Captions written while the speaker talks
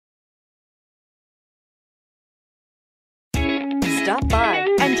Stop by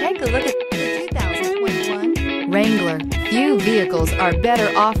and take a look at the 2021 Wrangler. Few vehicles are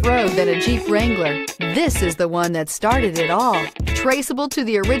better off-road than a Jeep Wrangler. This is the one that started it all. Traceable to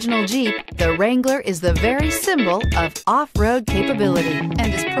the original Jeep, the Wrangler is the very symbol of off-road capability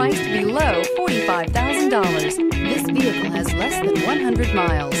and is priced below $45,000. This vehicle has less than 100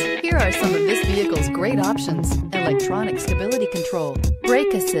 miles. Here are some of this vehicle's great options: electronic stability control,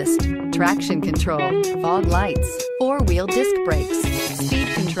 brake assist, traction control, fog lights, four-wheel disc brakes, speed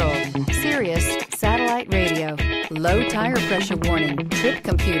control, Sirius satellite radio, low tire pressure warning, trip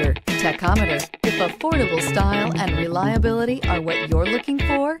computer, tachometer. If affordable style and reliability are what you're looking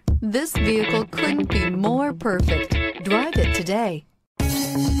for, this vehicle couldn't be more perfect. Drive it today.